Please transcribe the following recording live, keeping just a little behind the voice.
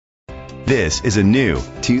This is a new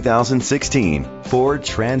 2016 Ford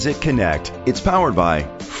Transit Connect. It's powered by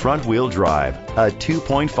front-wheel drive, a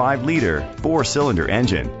 2.5-liter four-cylinder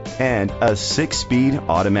engine, and a 6-speed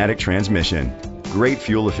automatic transmission. Great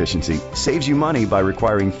fuel efficiency saves you money by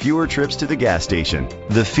requiring fewer trips to the gas station.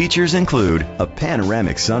 The features include a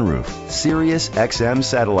panoramic sunroof, Sirius XM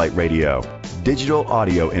satellite radio, digital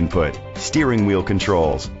audio input, steering wheel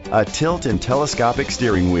controls, a tilt and telescopic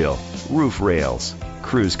steering wheel, roof rails,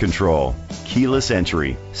 cruise control, keyless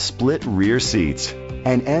entry, split rear seats,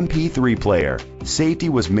 an MP3 player. Safety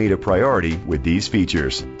was made a priority with these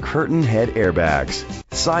features: curtain head airbags,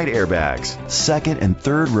 side airbags, second and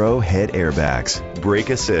third row head airbags, brake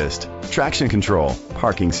assist, traction control,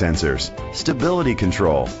 parking sensors, stability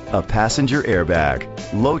control, a passenger airbag,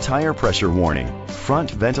 low tire pressure warning, front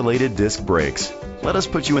ventilated disc brakes. Let us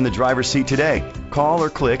put you in the driver's seat today. Call or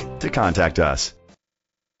click to contact us.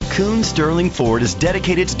 Koons Sterling Ford is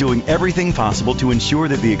dedicated to doing everything possible to ensure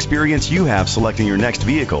that the experience you have selecting your next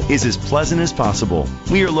vehicle is as pleasant as possible.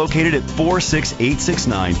 We are located at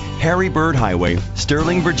 46869 Harry Byrd Highway,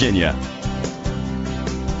 Sterling, Virginia.